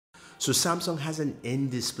So Samsung has an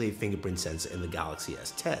in-display fingerprint sensor in the Galaxy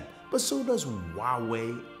S10, but so does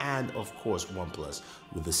Huawei and of course OnePlus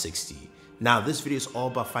with the 60. Now this video is all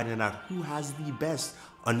about finding out who has the best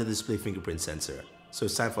under-display fingerprint sensor. So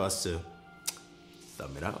it's time for us to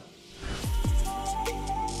thumb it up.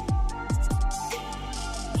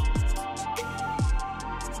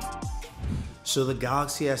 So the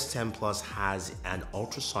Galaxy S10 Plus has an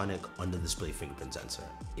ultrasonic under-display fingerprint sensor.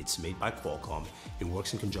 It's made by Qualcomm. It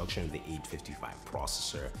works in conjunction with the 855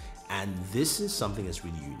 processor. And this is something that's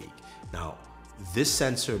really unique. Now, this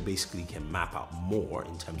sensor basically can map out more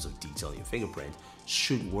in terms of detail in your fingerprint,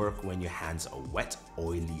 should work when your hands are wet,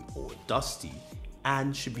 oily, or dusty,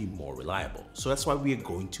 and should be more reliable. So that's why we are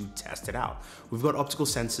going to test it out. We've got optical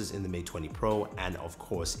sensors in the Mate 20 Pro and of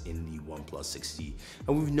course in the OnePlus 60,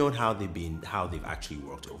 and we've known how they've actually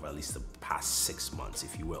worked over at least the past 6 months,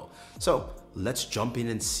 if you will. So let's jump in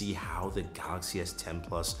and see how the Galaxy S10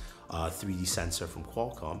 Plus 3D sensor from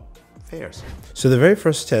Qualcomm fares. So the very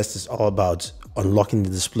first test is all about unlocking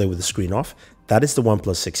the display with the screen off. That is the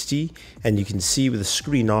OnePlus 60, and you can see with the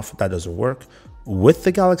screen off that doesn't work. With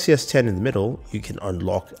the Galaxy S10 in the middle, you can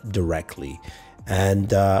unlock directly.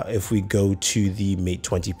 And if we go to the Mate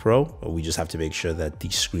 20 Pro, we just have to make sure that the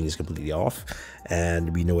screen is completely off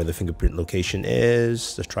and we know where the fingerprint location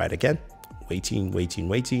is. Let's try it again.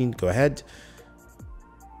 Waiting. Go ahead.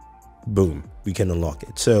 Boom, we can unlock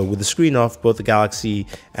it. So with the screen off, both the Galaxy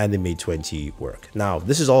and the Mate 20 work. Now,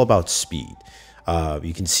 this is all about speed.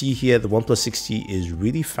 You can see here the OnePlus 60 is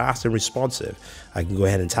really fast and responsive. I can go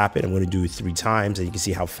ahead and tap it. I'm going to do it 3 times and you can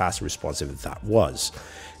see how fast and responsive that was.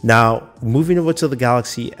 Now, moving over to the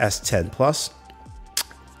Galaxy S10 Plus,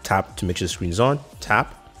 tap to make sure the screen is on,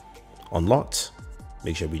 tap, unlocked.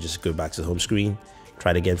 Make sure we just go back to the home screen,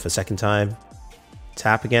 try it again for a second time,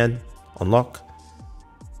 tap again, unlock,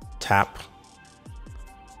 tap,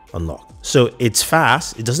 unlock. So it's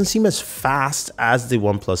fast. It doesn't seem as fast as the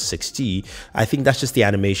OnePlus 60. I think that's just the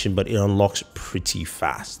animation, but it unlocks pretty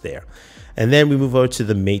fast there. And then we move over to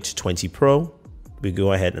the Mate 20 Pro. We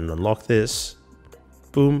go ahead and unlock this.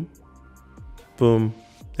 Boom, boom.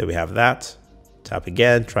 There we have that. Tap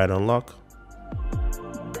again, try to unlock.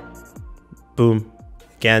 Boom,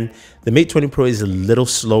 again. The Mate 20 Pro is a little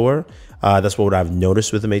slower. That's what I've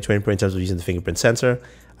noticed with the Mate 20 Pro in terms of using the fingerprint sensor.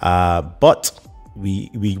 But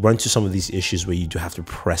we run into some of these issues where you do have to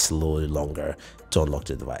press a little longer to unlock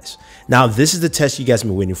the device. Now, this is the test you guys have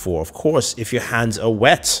been waiting for. Of course, if your hands are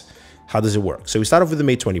wet, how does it work? So we start off with the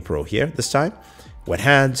Mate 20 Pro here this time. Wet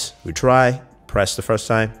hands, we try, press the first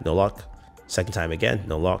time, no lock. Second time again,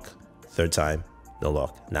 no lock. Third time, no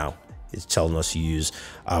lock. Now it's telling us to use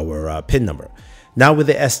our PIN number. Now with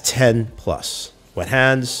the S10 Plus, wet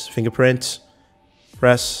hands, fingerprint,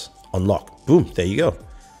 press, unlock. Boom, there you go.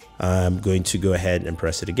 I'm going to go ahead and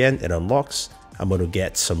press it again. It unlocks. I'm going to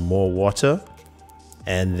get some more water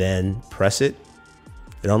and then press it.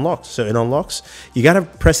 It unlocks. So it unlocks. You got to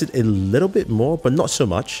press it a little bit more, but not so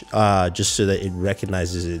much, just so that it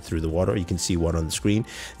recognizes it through the water. You can see water on the screen.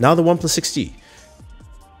 Now the OnePlus 60.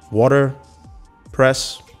 Water,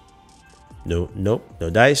 press. Nope, no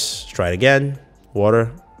dice. Try it again.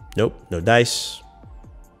 Water, nope, no dice.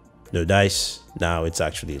 No dice. Now it's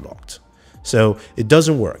actually locked. So it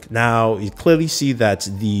doesn't work. Now you clearly see that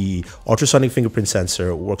the ultrasonic fingerprint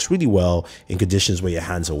sensor works really well in conditions where your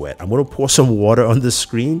hands are wet. I'm going to pour some water on the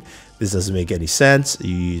screen. This doesn't make any sense.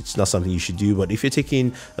 It's not something you should do. But if you're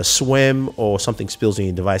taking a swim or something spills on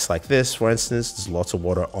your device like this, for instance, there's lots of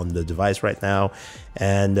water on the device right now.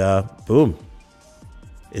 And boom,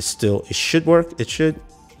 it should work. It should.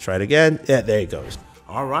 Try it again. Yeah, there it goes.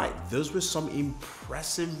 All right, those were some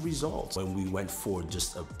impressive results when we went for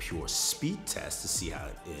just a pure speed test to see how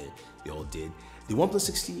they all did. The OnePlus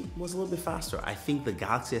 60 was a little bit faster. I think the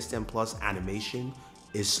Galaxy S10 Plus animation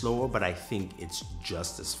is slower, but I think it's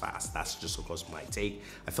just as fast. That's just, of course, my take.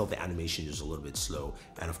 I felt the animation was a little bit slow,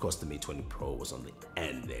 and of course, the Mate 20 Pro was on the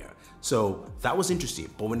end there. So that was interesting.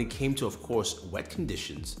 But when it came to, of course, wet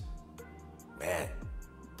conditions, man,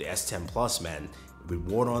 the S10 Plus, man, with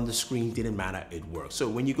water on the screen, didn't matter, it worked. So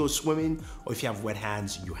when you go swimming or if you have wet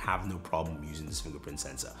hands, you have no problem using this fingerprint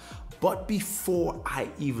sensor. But before I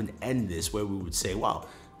even end this, where we would say, wow,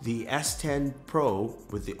 the S10 Pro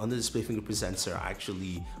with the under-display fingerprint sensor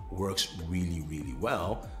actually works really, really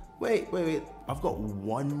well. Wait, I've got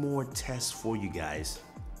one more test for you guys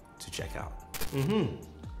to check out.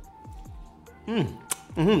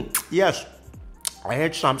 Yes, I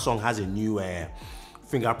heard Samsung has a new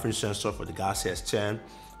fingerprint sensor for the Galaxy S10.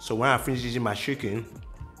 So when I finish using my chicken,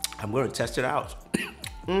 I'm going to test it out.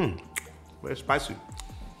 Very spicy.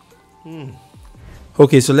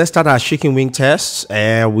 Okay, so let's start our chicken wing test.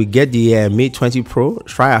 And we get the Mate 20 Pro.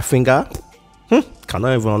 Try our finger.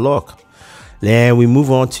 Cannot even unlock. Then we move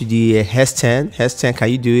on to the S10. S10, can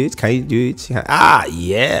you do it? Can you do it? Ah,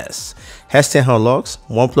 yes. S10 unlocks.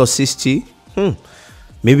 OnePlus 60.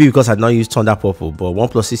 Maybe because I did not use Thunder Purple, but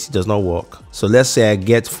OnePlus 60 does not work. So let's say I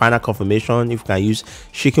get final confirmation if I can use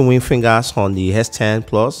chicken wing fingers on the S10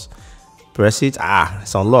 Plus. Press it. Ah,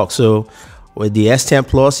 it's unlocked. So with the S10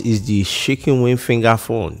 Plus is the chicken wing finger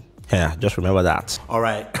phone. Yeah, just remember that. All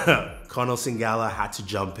right, Colonel Singala had to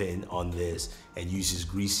jump in on this and use his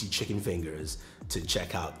greasy chicken fingers to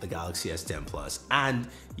check out the Galaxy S10 Plus. And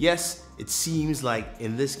yes, it seems like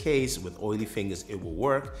in this case with oily fingers, it will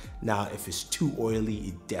work. Now, if it's too oily,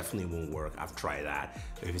 it definitely won't work. I've tried that.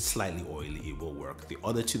 If it's slightly oily, it will work. The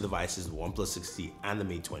other two devices, the OnePlus 60 and the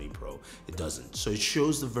Mate 20 Pro, it doesn't. So it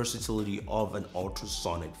shows the versatility of an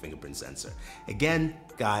ultrasonic fingerprint sensor. Again,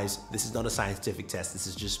 guys, this is not a scientific test. This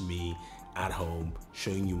is just me at home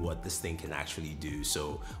showing you what this thing can actually do.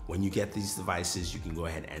 So when you get these devices, you can go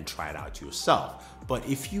ahead and try it out yourself. But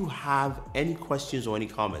if you have any questions or any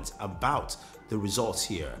comments about the results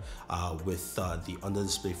here with the under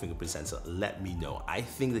display fingerprint sensor, let me know. I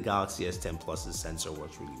think the Galaxy S10 Plus's sensor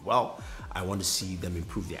works really well. I want to see them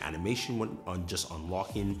improve the animation when on just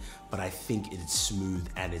unlocking, but I think it's smooth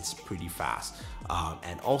and it's pretty fast,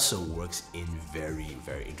 and also works in very,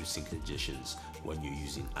 very interesting conditions when you're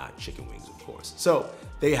using chicken wings, of course. So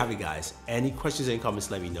there you have it, guys. Any questions, any comments,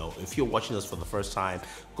 let me know. If you're watching us for the first time,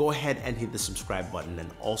 go ahead and hit the subscribe button and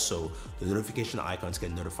also the notification icon to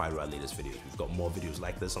get notified of our latest videos. We've got more videos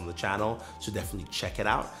like this on the channel, so definitely check it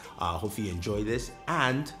out. Hopefully you enjoy this,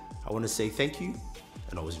 and I want to say thank you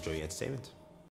and always enjoy your entertainment.